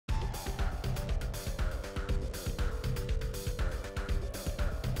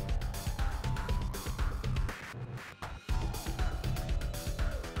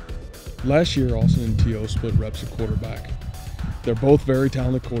Last year, Austin and T.O. split reps at quarterback. They're both very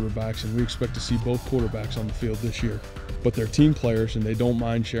talented quarterbacks, and we expect to see both quarterbacks on the field this year. But they're team players, and they don't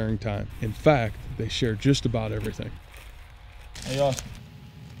mind sharing time. In fact, they share just about everything. Hey, Austin,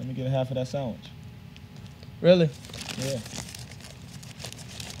 let me get a half of that sandwich. Really? Yeah.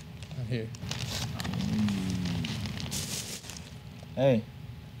 I'm here. Hey,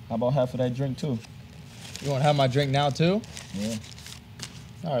 how about half of that drink, too? You want to have my drink now, too? Yeah.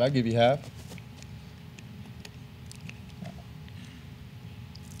 All right, I'll give you half.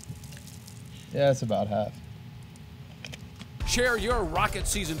 Yeah, it's about half. Share your Rocket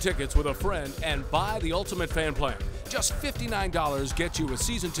season tickets with a friend and buy the Ultimate Fan Plan. Just $59 gets you a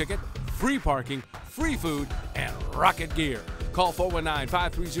season ticket, free parking, free food, and Rocket gear. Call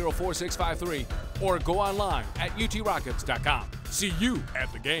 419-530-4653 or go online at utrockets.com. See you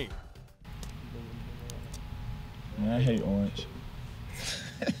at the game. Man, I hate orange.